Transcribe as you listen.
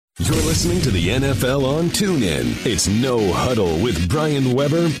You're listening to the NFL on TuneIn. It's No Huddle with Brian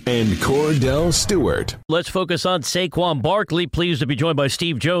Weber and Cordell Stewart. Let's focus on Saquon Barkley. Pleased to be joined by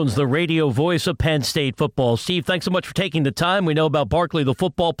Steve Jones, the radio voice of Penn State football. Steve, thanks so much for taking the time. We know about Barkley, the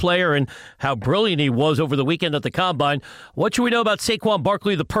football player, and how brilliant he was over the weekend at the Combine. What should we know about Saquon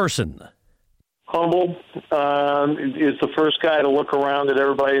Barkley, the person? Humble. Is the first guy to look around at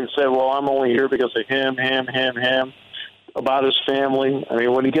everybody and say, well, I'm only here because of him. About his family. I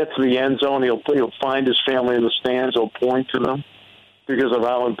mean, when he gets to the end zone, he'll find his family in the stands. He'll point to them because of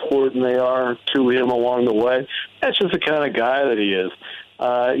how important they are to him along the way. That's just the kind of guy that he is.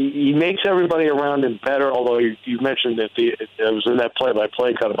 He makes everybody around him better, although you mentioned that it was in that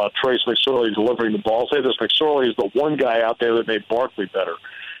play-by-play cut about Trace McSorley delivering the ball. Say this, McSorley is the one guy out there that made Barkley better.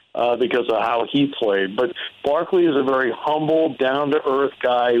 Because of how he played. But Barkley is a very humble, down-to-earth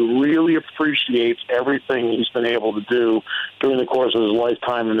guy who really appreciates everything he's been able to do during the course of his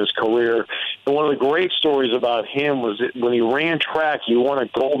lifetime and his career. And one of the great stories about him was that when he ran track, he won a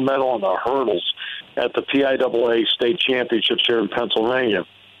gold medal on the hurdles at the PIAA state championships here in Pennsylvania.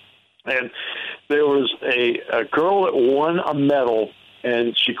 And there was a girl that won a medal,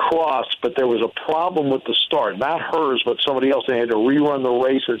 and she crossed, but there was a problem with the start. Not hers, but somebody else. They had to rerun the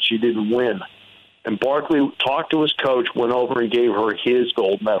race, and she didn't win. And Barkley talked to his coach, went over and gave her his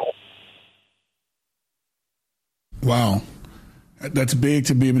gold medal. Wow. That's big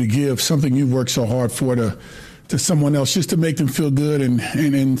to be able to give something you've worked so hard for to someone else, just to make them feel good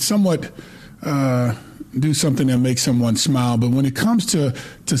and somewhat do something that makes someone smile. But when it comes to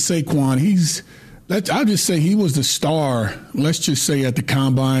Saquon, I'll just say he was the star, let's just say, at the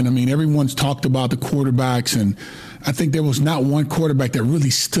Combine. I mean, everyone's talked about the quarterbacks, and I think there was not one quarterback that really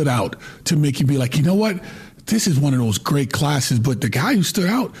stood out to make you be like, you know what, this is one of those great classes. But the guy who stood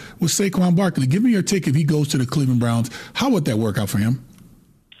out was Saquon Barkley. Give me your take if he goes to the Cleveland Browns. How would that work out for him?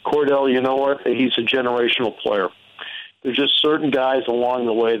 Cordell, you know what? He's a generational player. There's just certain guys along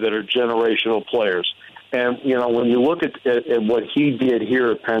the way that are generational players. And, you know, when you look at what he did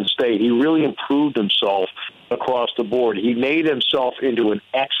here at Penn State, he really improved himself across the board. He made himself into an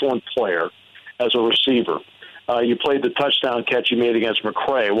excellent player as a receiver. You played the touchdown catch he made against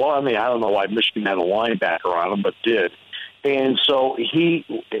McCray. Well, I mean, I don't know why Michigan had a linebacker on him, but did. And so he's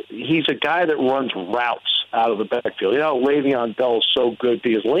a guy that runs routes out of the backfield. You know, Le'Veon Bell is so good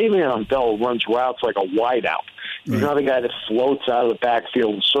because Le'Veon Bell runs routes like a wideout. He's not a guy that floats out of the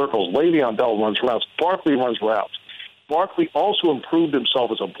backfield in circles. Le'Veon Bell runs routes. Barkley runs routes. Barkley also improved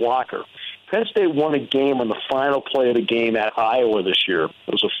himself as a blocker. Penn State won a game on the final play of the game at Iowa this year.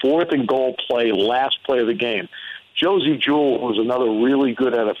 It was a 4th and goal play, last play of the game. Josie Jewell, who was another really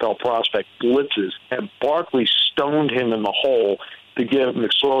good NFL prospect, blitzes, and Barkley stoned him in the hole to give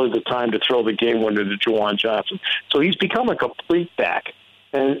McSorley the time to throw the game winner to Juwan Johnson. So he's become a complete back.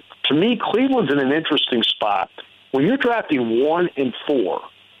 And to me, Cleveland's in an interesting spot. When you're drafting 1 and 4,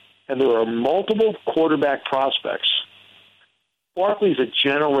 and there are multiple quarterback prospects, Barkley's a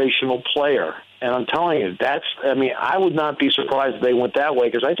generational player. And I'm telling you, I would not be surprised if they went that way,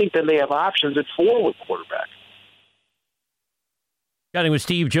 because I think then they have options at 4 with quarterback. Chatting with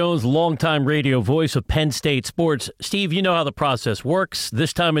Steve Jones, longtime radio voice of Penn State sports. Steve, you know how the process works.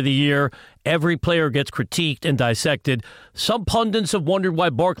 This time of the year, every player gets critiqued and dissected. Some pundits have wondered why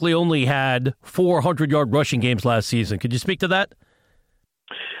Barkley only had 400-yard rushing games last season. Could you speak to that?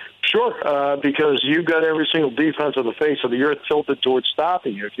 Sure, because you've got every single defense on the face of the earth tilted towards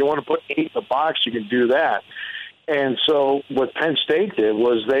stopping you. If you want to put 8 in the box, you can do that. And so what Penn State did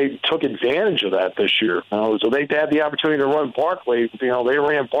was they took advantage of that this year. So they had the opportunity to run Barkley. They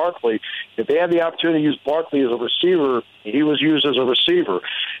ran Barkley. If they had the opportunity to use Barkley as a receiver, he was used as a receiver.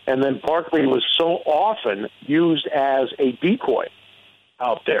 And then Barkley was so often used as a decoy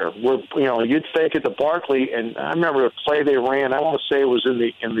out there. Where you'd fake it to Barkley, and I remember a play they ran. I want to say it was in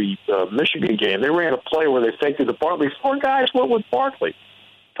the Michigan game. They ran a play where they faked it to Barkley. 4 guys went with Barkley.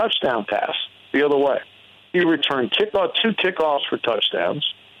 Touchdown pass the other way. He returned 2 kickoffs for touchdowns.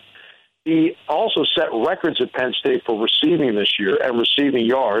 He also set records at Penn State for receiving this year and receiving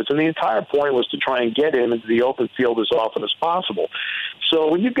yards, and the entire point was to try and get him into the open field as often as possible. So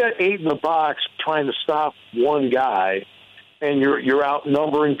when you've got 8 in the box trying to stop one guy and you're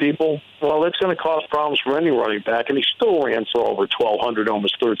outnumbering people, well, that's going to cause problems for any running back, and he still ran for over 1,200,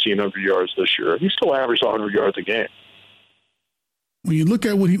 almost 1,300 yards this year. He still averaged 100 yards a game. When you look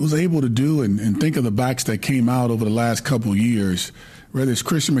at what he was able to do and think of the backs that came out over the last couple of years, whether it's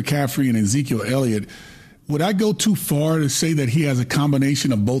Christian McCaffrey and Ezekiel Elliott, would I go too far to say that he has a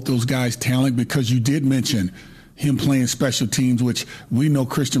combination of both those guys' talent? Because you did mention him playing special teams, which we know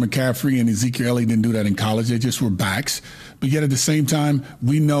Christian McCaffrey and Ezekiel Elliott didn't do that in college. They just were backs. But yet at the same time,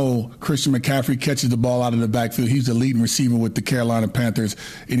 we know Christian McCaffrey catches the ball out of the backfield. He's the leading receiver with the Carolina Panthers.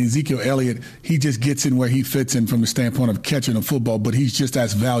 And Ezekiel Elliott, he just gets in where he fits in from the standpoint of catching a football, but he's just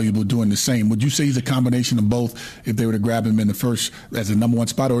as valuable doing the same. Would you say he's a combination of both if they were to grab him in the first as a number one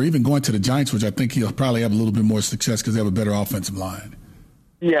spot, or even going to the Giants, which I think he'll probably have a little bit more success because they have a better offensive line?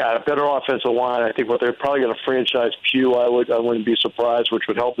 Yeah, better offensive line. I think what they're probably going to franchise Pugh. I wouldn't be surprised, which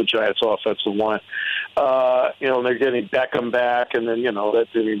would help the Giants' offensive line. They're getting Beckham back, and then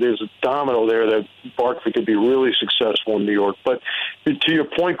there's a domino there that Barkley could be really successful in New York. But to your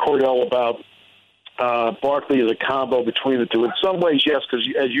point, Cordell, about Barkley is a combo between the two. In some ways, yes, because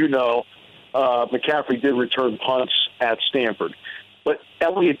as you know, McCaffrey did return punts at Stanford, but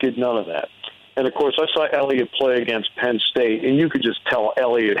Elliott did none of that. And, of course, I saw Elliott play against Penn State, and you could just tell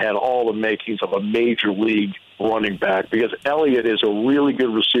Elliott had all the makings of a major league running back because Elliott is a really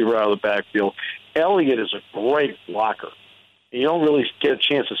good receiver out of the backfield. Elliott is a great blocker. You don't really get a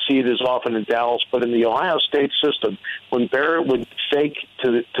chance to see it as often in Dallas, but in the Ohio State system, when Barrett would fake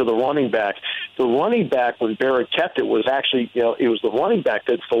to the running back, when Barrett kept it, was actually, it was the running back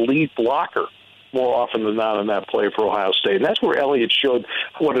that's the lead blocker more often than not in that play for Ohio State. And that's where Elliott showed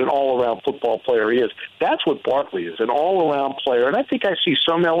what an all-around football player he is. That's what Barkley is, an all-around player. And I think I see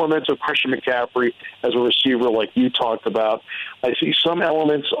some elements of Christian McCaffrey as a receiver like you talked about. I see some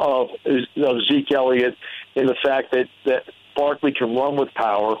elements of Zeke Elliott in the fact that Barkley can run with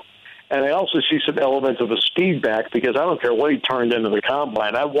power. And I also see some elements of a speed back because I don't care what he turned into the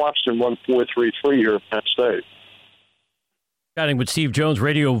combine. I watched him run 4.33 here at Penn State. Chatting with Steve Jones,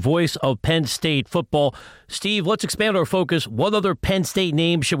 radio voice of Penn State football. Steve, let's expand our focus. What other Penn State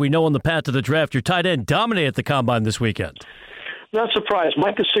names should we know on the path to the draft? Your tight end dominated the combine this weekend. Not surprised.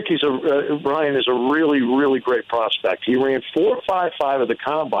 Mike Gesicki Ryan is a really, really great prospect. He ran 4.55 at the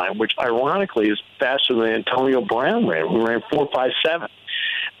combine, which ironically is faster than Antonio Brown ran, who ran 4.57.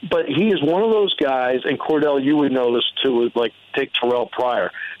 But he is one of those guys, and Cordell, you would know this too, like take Terrell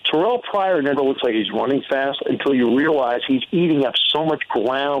Pryor. Terrell Pryor never looks like he's running fast until you realize he's eating up so much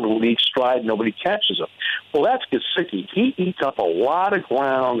ground with each stride, nobody catches him. Well, that's Gesicki. He eats up a lot of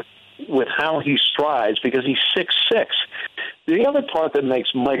ground with how he strides because he's 6'6". The other part that makes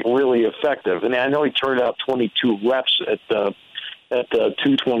Mike really effective, and I know he turned out 22 reps at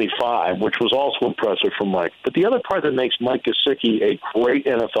 225, which was also impressive for Mike. But the other part that makes Mike Gesicki a great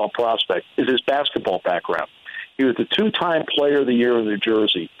NFL prospect is his basketball background. He was the two-time player of the year in New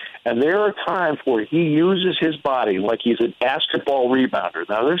Jersey. And there are times where he uses his body like he's a basketball rebounder.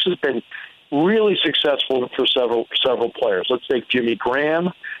 Now, this has been really successful for several players. Let's take Jimmy Graham.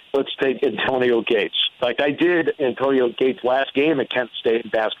 Let's take Antonio Gates. Like I did Antonio Gates' last game at Kent State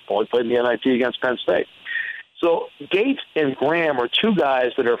in basketball. He played in the NIT against Penn State. So Gates and Graham are two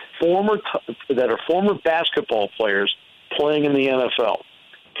guys that are former basketball players playing in the NFL.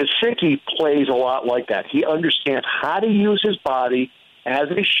 Gesicki plays a lot like that. He understands how to use his body as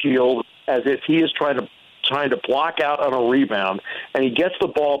a shield, as if he is trying to block out on a rebound, and he gets the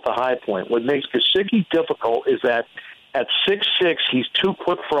ball at the high point. What makes Gesicki difficult is that at 6'6", he's too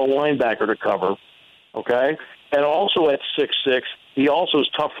quick for a linebacker to cover, okay? And also at 6'6", he also is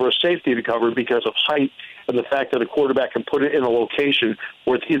tough for a safety to cover because of height and the fact that a quarterback can put it in a location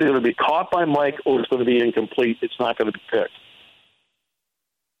where it's either going to be caught by Mike or it's going to be incomplete. It's not going to be picked.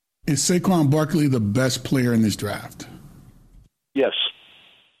 Is Saquon Barkley the best player in this draft? Yes.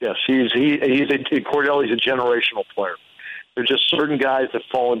 Cordell, he's a generational player. There's just certain guys that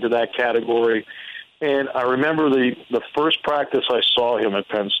fall into that category. And I remember the first practice I saw him at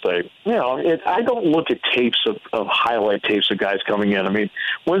Penn State. I don't look at tapes of highlight tapes of guys coming in. I mean,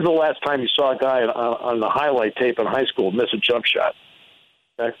 when's the last time you saw a guy on the highlight tape in high school miss a jump shot?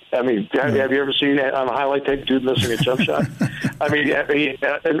 I mean, have you ever seen on a highlight tape dude missing a jump shot? I mean,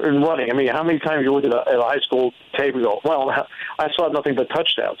 in running. I mean, how many times you look at a high school tape and go, well, I saw nothing but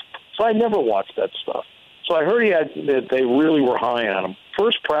touchdowns. So I never watched that stuff. So I heard that they really were high on him.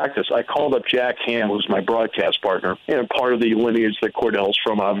 First practice, I called up Jack Ham, who's my broadcast partner, and part of the lineage that Cordell's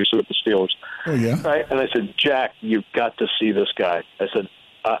from, obviously, with the Steelers. Oh, yeah? Right? And I said, Jack, you've got to see this guy. I said,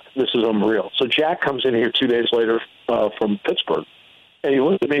 this is unreal. So Jack comes in here 2 days later from Pittsburgh, and he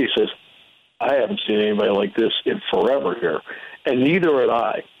looked at me and he says, I haven't seen anybody like this in forever here, and neither had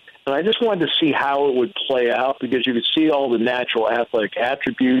I. And I just wanted to see how it would play out because you could see all the natural athletic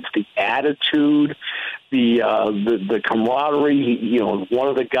attributes, the attitude, the camaraderie. One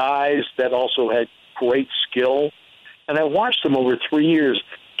of the guys that also had great skill. And I watched him over 3 years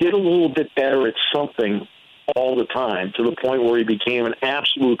get a little bit better at something all the time to the point where he became an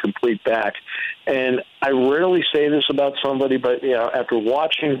absolute complete back. And I rarely say this about somebody, but after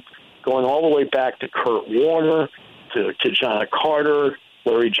watching, going all the way back to Kurt Warner, to John Carter,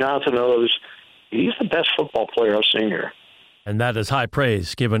 Larry Johnson, and others, he's the best football player I've seen here. And that is high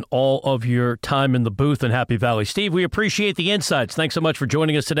praise, given all of your time in the booth in Happy Valley. Steve, we appreciate the insights. Thanks so much for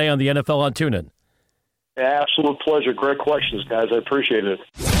joining us today on the NFL on TuneIn. Absolute pleasure. Great questions, guys. I appreciate it.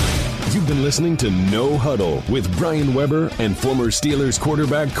 You've been listening to No Huddle with Brian Weber and former Steelers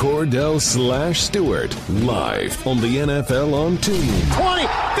quarterback Cordell /Stewart, live on the NFL on TuneIn. 20,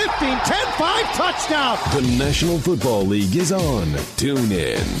 15, 10, 5, touchdown. The National Football League is on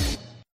TuneIn.